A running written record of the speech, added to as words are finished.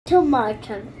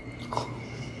tomato.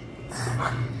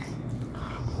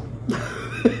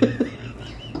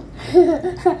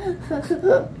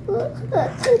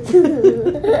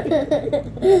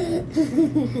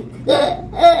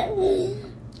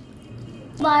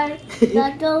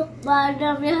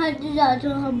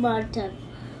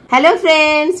 Hello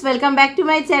friends, welcome back to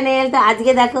my channel. तो आज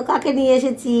के देखो काके নিয়ে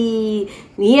এসেছি,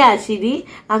 নিয়ে আসিনি,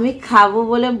 আমি খাবো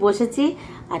বলে বসেছি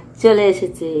আর চলে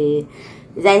এসেছে।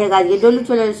 যাই হোক, আজকে ডলু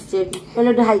চলে এসেছে।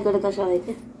 ডলু হাই করে দাও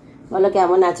সবাইকে, বলো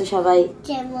কেমন আছো সবাই?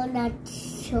 কেমন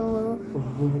আছো?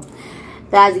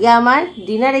 তো আজকে আমার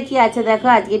ডিনারে কি আছে দেখো।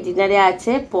 আজকে ডিনারে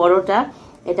আছে পরোটা,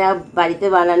 এটা বাড়িতে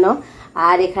বানানো,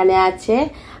 আর এখানে আছে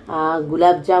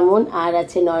গুলাব জামুন, আর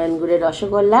আছে নলেন গুড়ের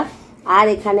রসগোল্লা, আর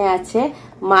এখানে আছে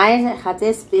মায়ের হাতে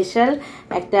স্পেশাল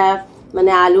একটা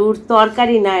মানে আলুর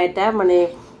তরকারি, না এটা মানে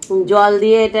জল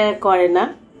দিয়ে এটা করে না,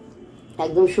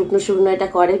 একদম শুকনো শুকনো এটা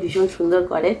করে, ভীষণ সুন্দর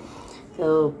করে। তো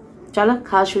চলো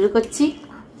খাওয়া শুরু করছি।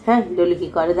 হ্যাঁ, ডলু কি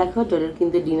করে দেখো। ডলুর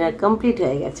কিন্তু ডিনার কমপ্লিট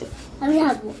হয়ে গেছে। আমি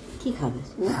খাবো। কি খাবে?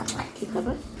 কি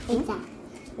খাবে?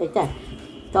 এটা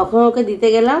তখন ওকে দিতে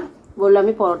গেলাম, বললো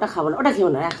আমি পরোটা খাবো না। ওটা খেও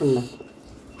না, এখন না।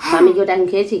 আমি কি ওটা এখন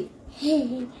খেয়েছি?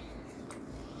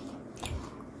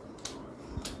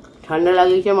 ঠান্ডা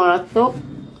লাগিয়েছে মারাত্মক।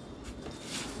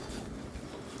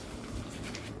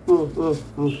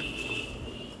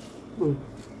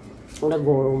 ওটা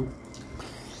গরম।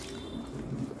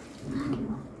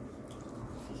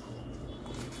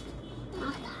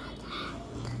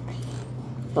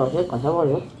 তবে কথা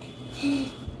বলো,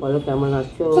 বলো কেমন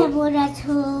আছো? কেমন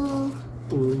আছো?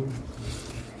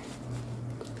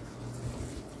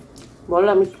 বলো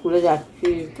আমি স্কুলে যাচ্ছি।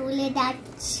 স্কুলে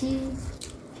যাচ্ছি।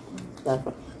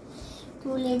 তারপর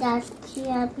স্কুলে যাচ্ছি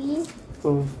আমি।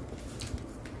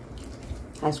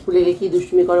 আর স্কুলে গিয়ে কি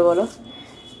দুষ্টুমি করো বলো?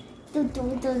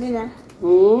 তুমি তোলে না।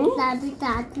 আমি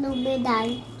ক্লাসরুমে যাই।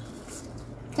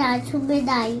 ক্লাসরুমে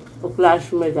যাই। ও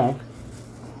ক্লাসরুমে যায়।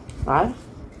 আর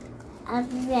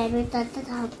আমি ম্যামের কাছে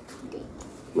শুনি।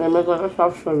 ম্যামের কথা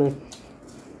সব শোনে।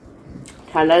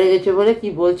 ঠান্ডা লেগেছে বলে কি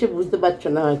বলছে বুঝতে পারছো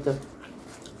না হয়তো।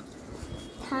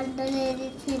 ঠান্ডা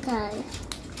লেগেছে তাই।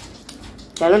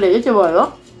 কেন লেগেছে বলো?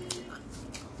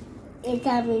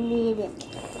 এটা আমি নিয়ে নেব।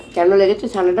 কেন লেগেছে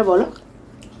ঠান্ডাটা বলো?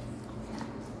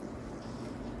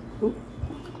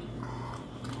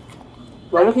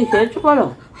 বলো কি খেয়েছো বলো?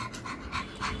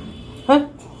 হ্যাঁ,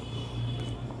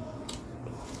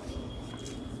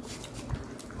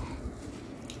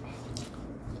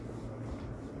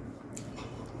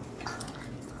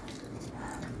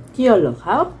 কি হলো?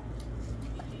 খাও।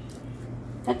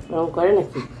 এরকম করে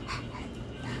নাকি?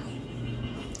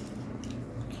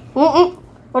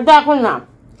 ওটা এখন না,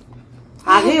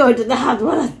 আগে ওইটাতে হাত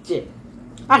বাড়াচ্ছে।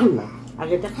 এখন না,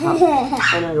 আগেটা খাও।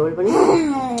 না, রোল বানিয়ে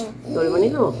রোল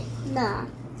বানিয়ে দেবো না।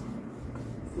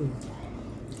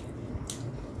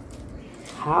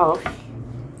 খাও,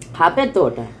 খাবে তো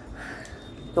ওটা।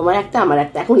 তোমার একটা আমার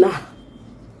একটা, এখন না।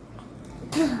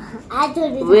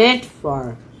 Wait for.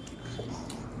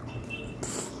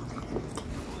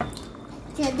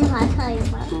 কে আগে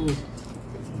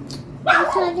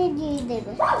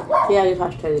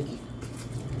ফার্স্ট হয় দেখি?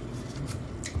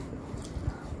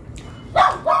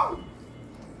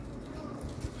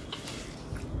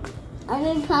 আমি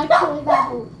ফার্স্ট হয়ে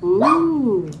যাবো।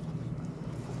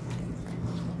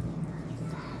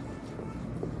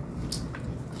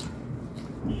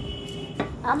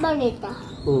 আমার এটা।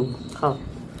 খাও।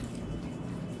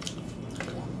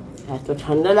 এত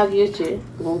ঠান্ডা লাগিয়েছে,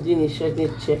 মুখ দিয়ে নিঃশ্বাস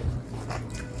নিচ্ছে।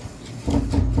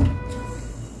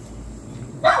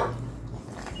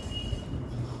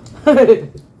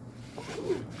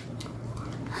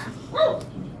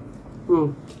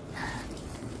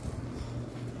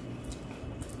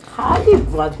 খালি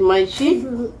বদমাইশি।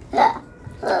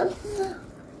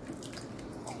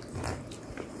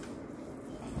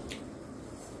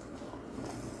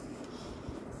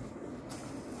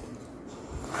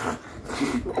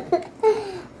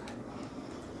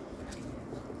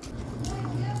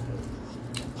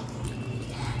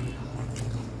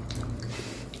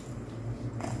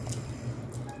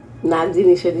 নাক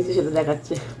জিনিসে নিচে সেটা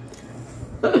দেখাচ্ছে।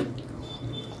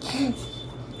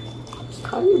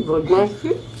 খালি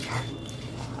বদমাইশি।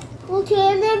 ও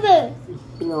খেয়ে নেবে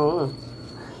না,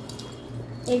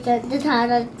 এটাতে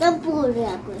ঠান্ডাটা পড়ে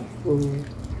যাবে।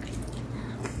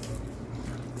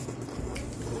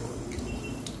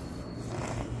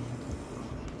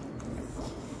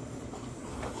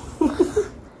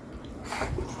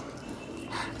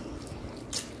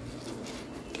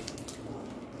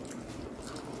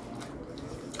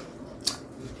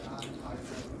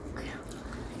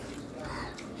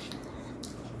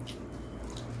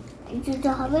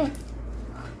 যেতে হবে।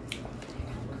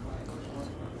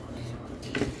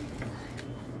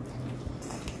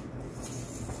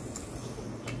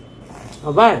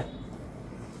 আবার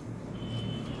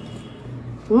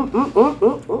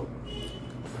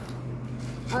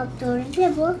তোরে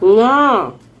দেবো না,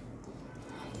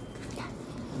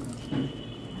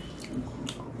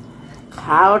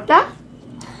 খা ওটা।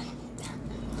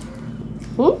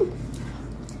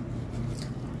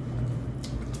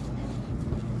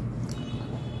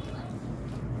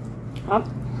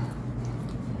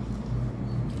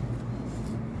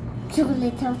 চলে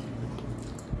যাও।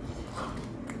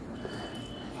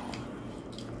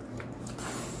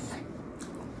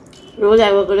 রোজ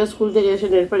একবার করে স্কুল থেকে এসে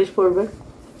নেল পালিশ করবে,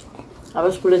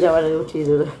 আবার স্কুলে যাওয়ার আগে উঠিয়ে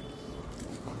দেবে।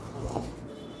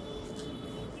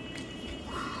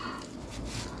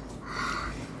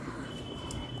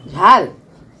 ঝাল,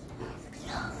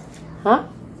 হ্যাঁ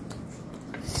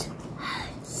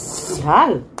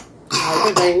ঝাল,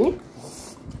 ঝালটা দেয়নি।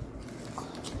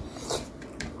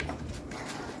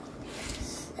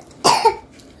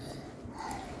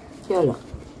 কি হলো?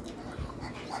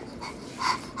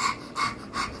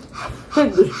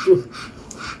 দুষ্টু।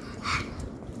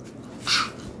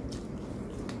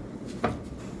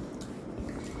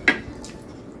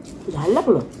 ঝাল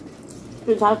লাগলো?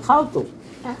 তুই ঝাল খাও তো।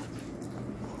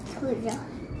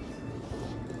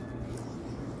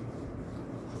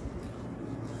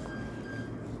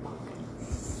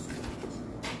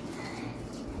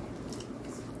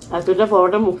 এতটা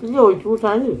পরোটা মুখে দিয়ে ওইটুকু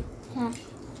টানলি? হ্যাঁ।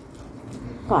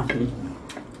 পাখি।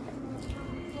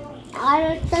 আর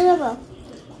একটা দেবো?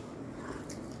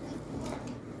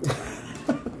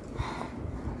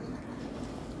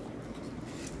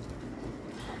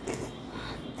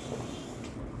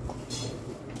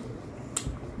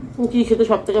 কি খেতে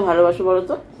সব থেকে ভালোবাসো বলো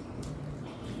তো?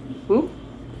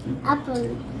 আপেল।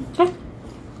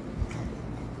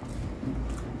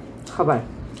 খাবার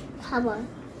খাবার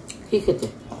কি খেতে?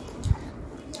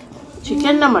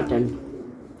 চিকেন না মাটন?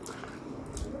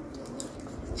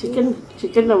 চিকেন,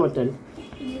 চিকেন না মাটন?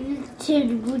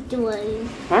 ফেসবুকে বলে।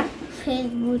 হ্যাঁ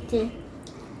ফেসবুকে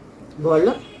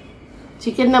বলো,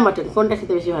 চিকেন না মাটন কোনটা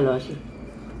খেতে বেশি ভালোবাসো?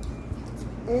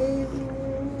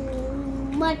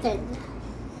 মাটন।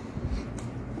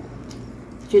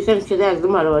 চিকেন খেতে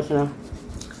একদম ভালোবাসে না।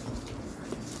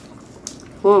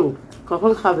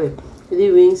 কখন খাবে? যদি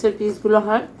উইংসের পিসগুলো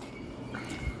হয়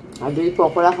আর যদি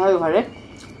পকোড়া হয় ঘরে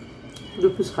 2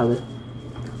 পিস খাবে।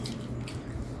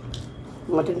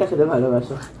 মাটনটা খেতে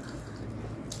ভালোবাসো।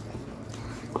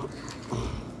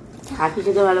 আর কি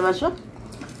খেতে ভালোবাসো?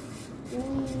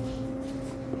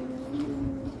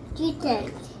 চিকেন।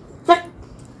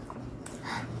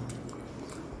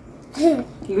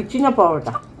 লুচি না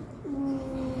পরোটা?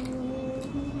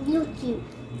 লুচি।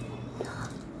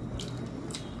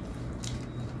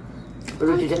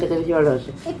 রুটিটা খেতে বেশি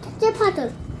ভালোবাসে। এটা চেপাতো।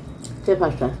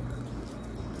 চেপাটা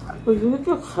ওই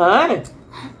তো খায়।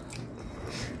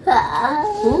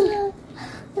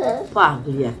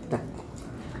 পাগলি একটা।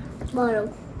 বড়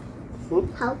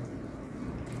খাও।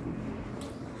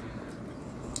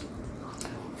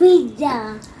 পিৎজা।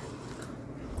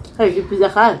 এই কি পিৎজা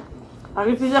খায়?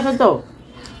 আগে পিৎজা খেতো,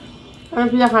 আমি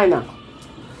পিৎজা খাই না।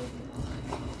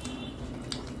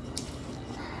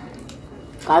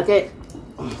 কালকে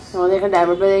আমাদের এখানে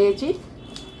ডায়মন্ড বাজারে গেছি,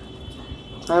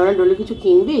 আমি বললাম ডলি কিছু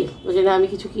কিনবি? ওই জন্য আমি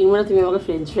কিছু কিনবো না, তুমি আমাকে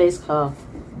ফ্রেঞ্চ ফ্রাইজ খাওয়াও।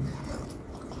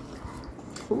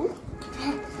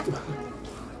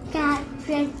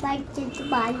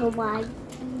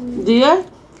 দিয়ে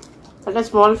একটা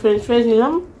স্মল ফ্রেঞ্চ ফ্রাইজ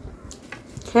নিলাম,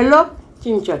 খেলো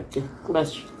 3-4টে, ব্যাস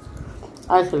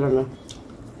আর খেলো না।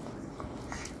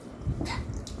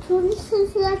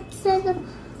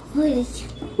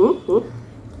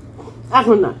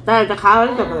 এখন না, তার একটা খাওয়া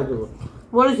হলে তখন দেবো,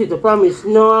 বলেছি তো, প্রমিস।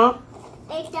 নো,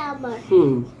 এটা আমার।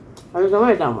 আমি তোমার,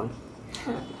 এটা আমার।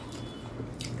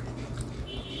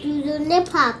 দুজনে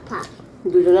হাফ হাফ।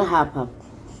 দুজনে হাফ হাফ,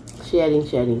 শেয়ারিং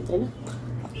শেয়ারিং, তাই না?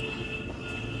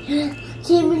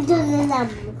 সুইমিং পুলে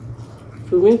নামবো।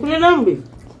 সুইমিং পুলে নামবি?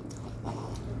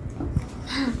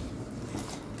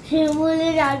 সুইমিং পুলে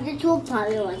নামতে খুব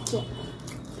ভালো আছে।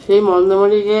 সেই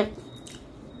মন্দামণি যে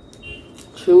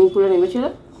সুইমিং পুলে নেমেছিল,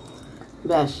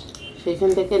 ব্যাস সেইখান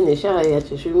থেকে নেশা হয়ে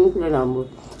গেছে, সুইমিং পুলে নামবো।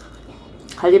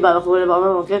 খালি বাবাকে বলে, বাবা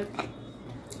আমাকে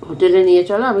হোটেলে নিয়ে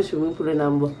চলো, আমি সুইমিং পুলে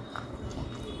নামবো।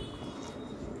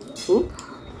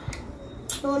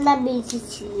 ডোনা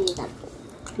ভিজেছি নিয়ে যাবো।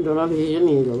 ডোনা ভিজে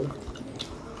নিয়ে যাবো।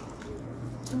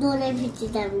 ডোনা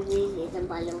ভিজেতে আমি নিয়ে যেতে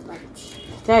ভালো পাচ্ছি।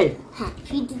 তাই? হ্যাঁ,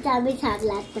 ভিজেতে আমি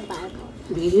সামলাতে পারবো।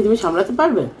 ভিজে তুমি সামলাতে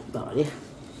পারবে? বাবারে,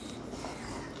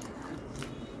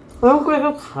 ওরকম করে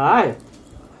কেউ খায়?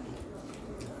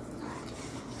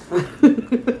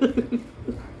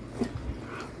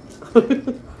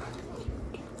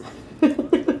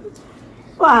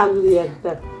 পাগলি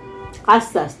একটা।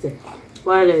 আস্তে আস্তে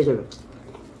পরে লেগে যাবে।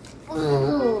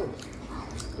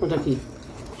 ওটা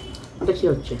কি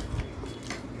হচ্ছে?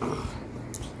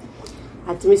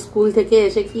 আর তুমি স্কুল থেকে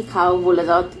এসে কি খাও বলে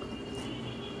দাও তো।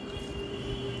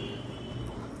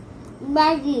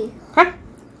 ম্যাগি।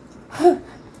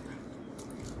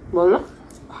 বলো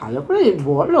ভালো করে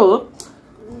বলো।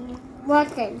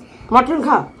 মটন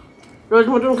খাও, রোজ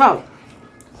মটন খাও।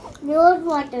 রোজ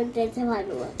মটন খেতে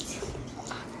ভালো আছে।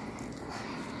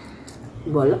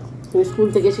 বলো তুমি স্কুল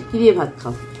থেকে এসে কি দিয়ে ভাত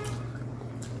খাও?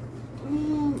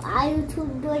 আলু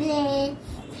সুন্দরে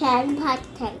ফ্যান ভাত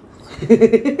খাই।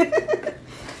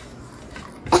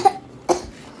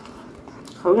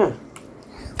 খাও না?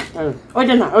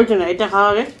 ওইটা না, এটা খাওয়া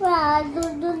আগে।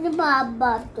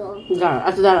 বাবা তো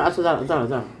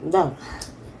দাও।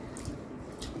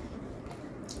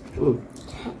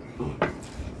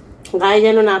 গায়ে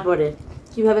যেন না পড়ে।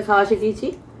 কিভাবে খাওয়া শিখিয়েছি?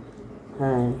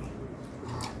 হ্যাঁ,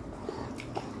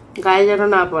 গায়ে যেন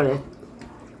না পড়ে।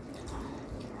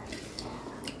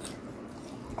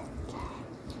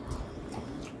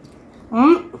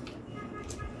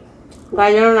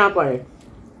 গায়ে যেন না পড়ে।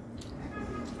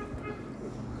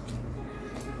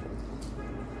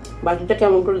 বাটিটা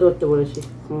কেমন করে ধরতে বলেছি?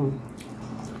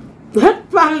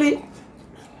 পারলি।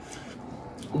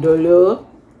 ডলো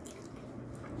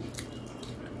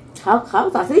খাও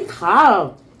তাড়াতাড়ি খাও,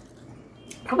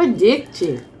 সবাই দেখছে।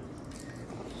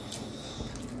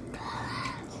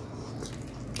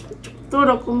 তো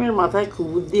রকমের মাথায় খুব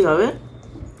বুদ্ধি হবে।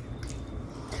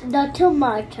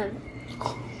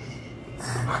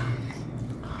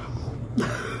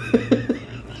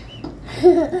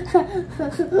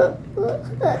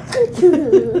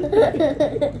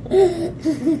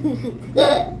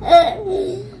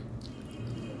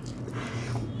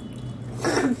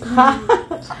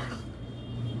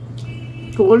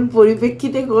 কোন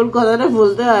পরিপ্রেক্ষিতে কোন কথাটা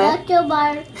বলতে হয়?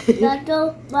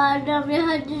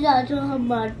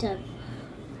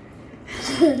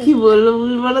 কি বললো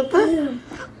বলো তো?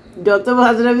 যত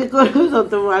বাদরামি করবে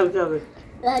তত মার খাবে।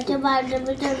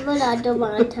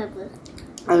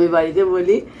 আমি বাড়িতে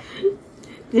বলি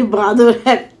যে বাঁদর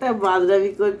একটা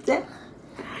বাদরামি করছে,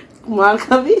 মার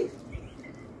খাবি।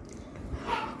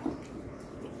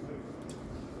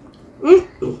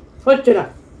 হচ্ছে না।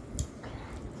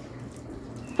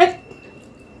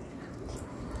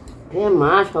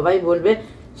 মা সবাই বলবে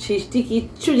সৃষ্টি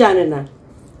কিচ্ছু জানে না।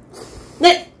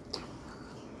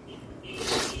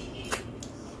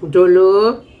 ডলো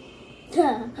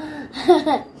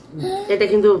এটা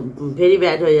কিন্তু ভেরি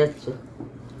ব্যাড হয়ে যাচ্ছে।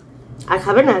 আর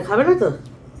খাবে না তো?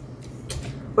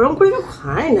 ওরকম করে কেউ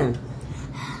খায় না,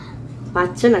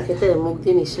 পাচ্ছে না খেতে, মুখ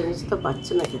দিয়ে নিশ্চয় তো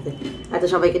পাচ্ছে না খেতে। এত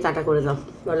সবাইকে টাটা করে দাও,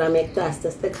 বলো আমি একটু আস্তে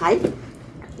আস্তে খাই।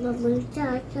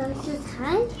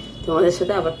 তোমাদের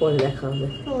সাথে আবার পরে দেখা হবে।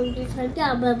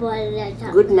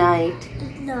 Good night,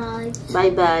 bye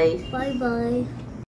bye.